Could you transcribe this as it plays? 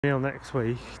Meal next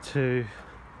week to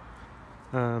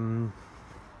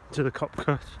the cop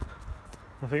cut.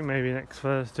 I think maybe next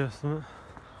Thursday or something.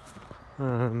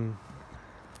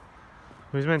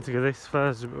 We was meant to go this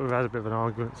Thursday, but we've had a bit of an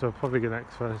argument, so I'll probably go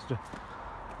next Thursday.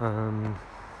 Because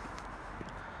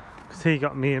he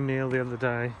got me a meal the other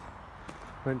day.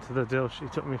 Went to the dill. He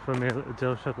took me for a meal at the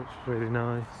dill shop, which was really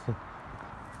nice.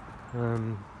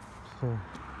 So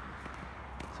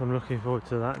I'm looking forward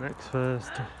to that next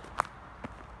Thursday.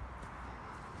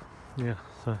 Yeah,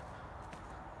 so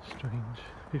strange.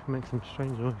 People make some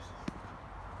strange noises.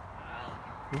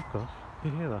 Oh gosh,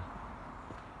 you hear that?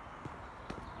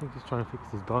 I think he's trying to fix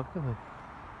his bike, I think.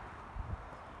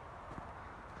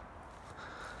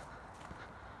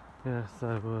 Yeah,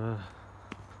 so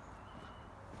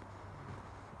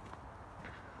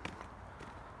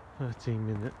 13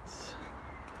 minutes.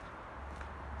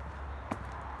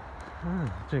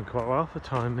 Doing quite well for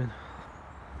timing.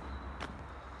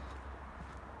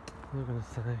 What am I going to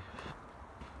say?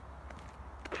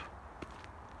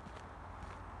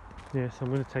 Yes, I'm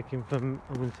going to take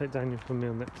Daniel for a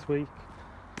meal next week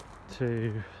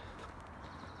to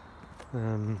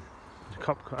the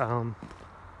Copcut Elm,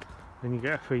 and you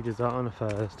get a free dessert on a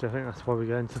Thursday. I think that's why we're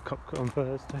going to Copcut on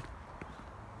Thursday,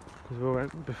 because we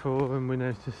went before and we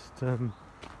noticed you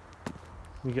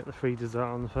get the free dessert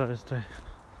on the Thursday.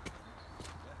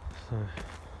 So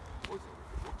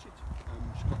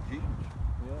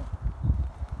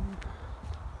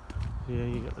yeah,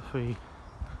 you get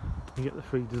the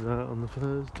free dessert on the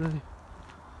Thursday.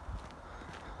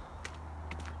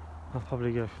 I'll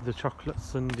probably go for the chocolate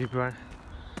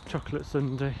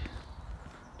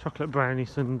brownie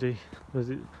sundae.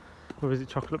 Or is it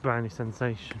chocolate brownie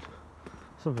sensation?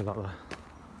 Something like that.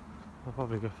 I'll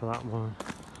probably go for that one.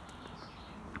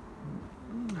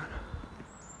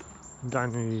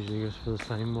 Daniel usually goes for the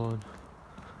same one.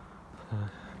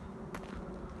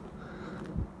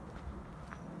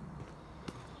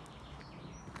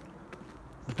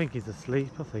 I think he's asleep.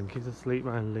 He's asleep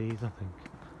around Leeds, I think.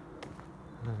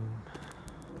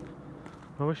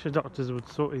 I wish the doctors would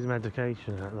sort his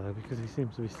medication out though, because he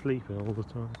seems to be sleeping all the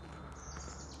time,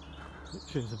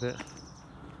 which is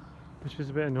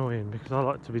a bit annoying, because I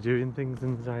like to be doing things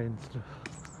in the day and stuff.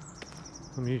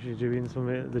 I'm usually doing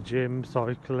something at the gym,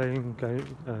 cycling,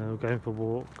 going for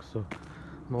walks, or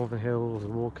Malvern Hills, or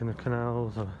walking the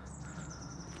canals, or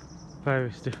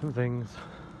various different things.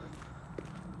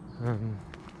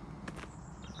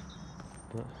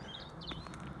 But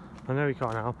I know he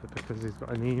can't help it because he's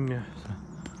got anemia,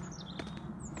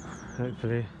 so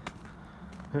hopefully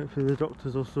the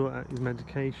doctors will sort out his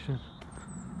medication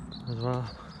as well,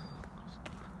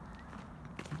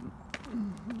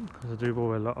 because I do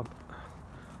worry a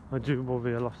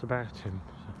lot about him.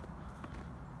 So.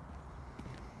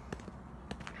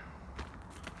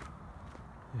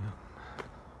 Yeah.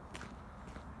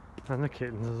 And the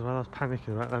kittens as well. I was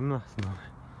panicking about them last night,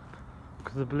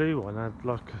 because the blue one had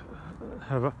like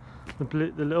the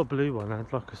little blue one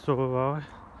had like a sore eye.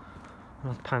 I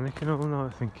was panicking all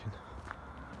night, thinking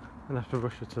I'll have to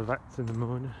rush her to the vets in the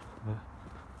morning.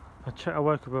 But I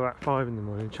woke up about 5 in the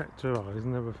morning, checked her eyes,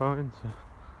 and they were fine. So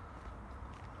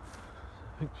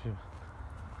I think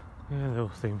they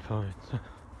all seem fine. So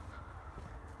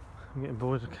I'm getting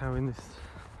bored of carrying this.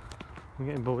 I'm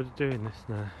getting bored of doing this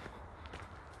now.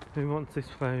 Who wants this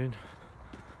phone?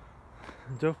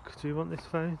 Duck, do you want this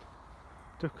phone?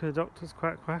 Duck the doctors,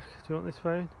 quack quack, do you want this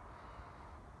phone?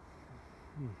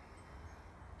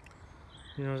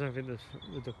 You know, I don't think the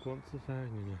duck wants the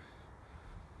phone, you know.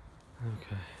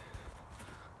 Okay,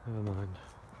 never mind.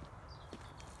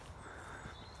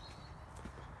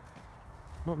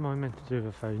 What am I meant to do with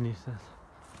a phone, he says.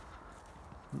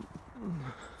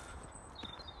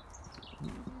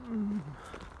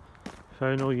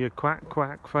 Phone all your quack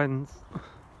quack friends.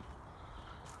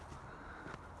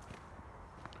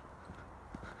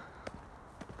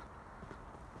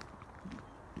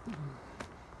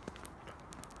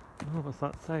 Oh, what's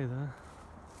that say there?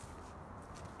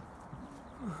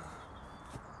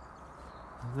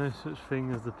 There's no such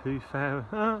thing as the poo fairy.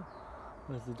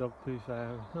 There's the dog poo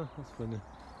fairy. Oh, that's funny.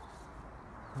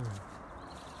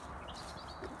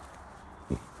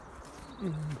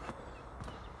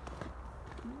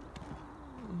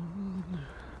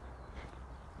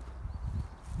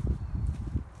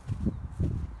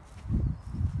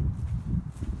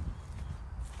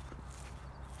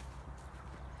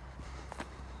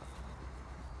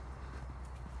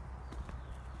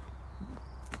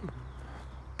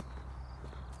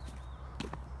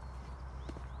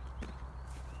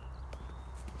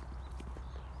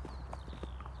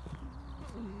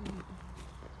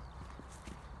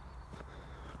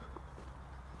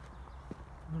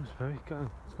 Oh, it's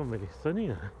gone really sunny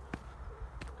now.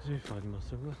 I should find my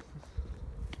sunglasses.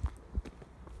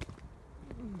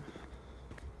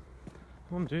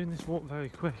 I'm doing this walk very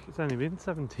quick. It's only been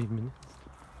 17 minutes.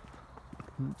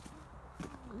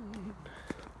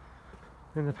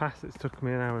 In the past it's took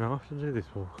me an hour and a half to do this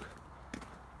walk.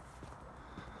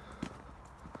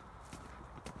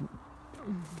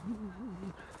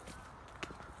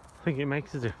 I think it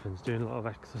makes a difference doing a lot of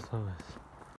exercise.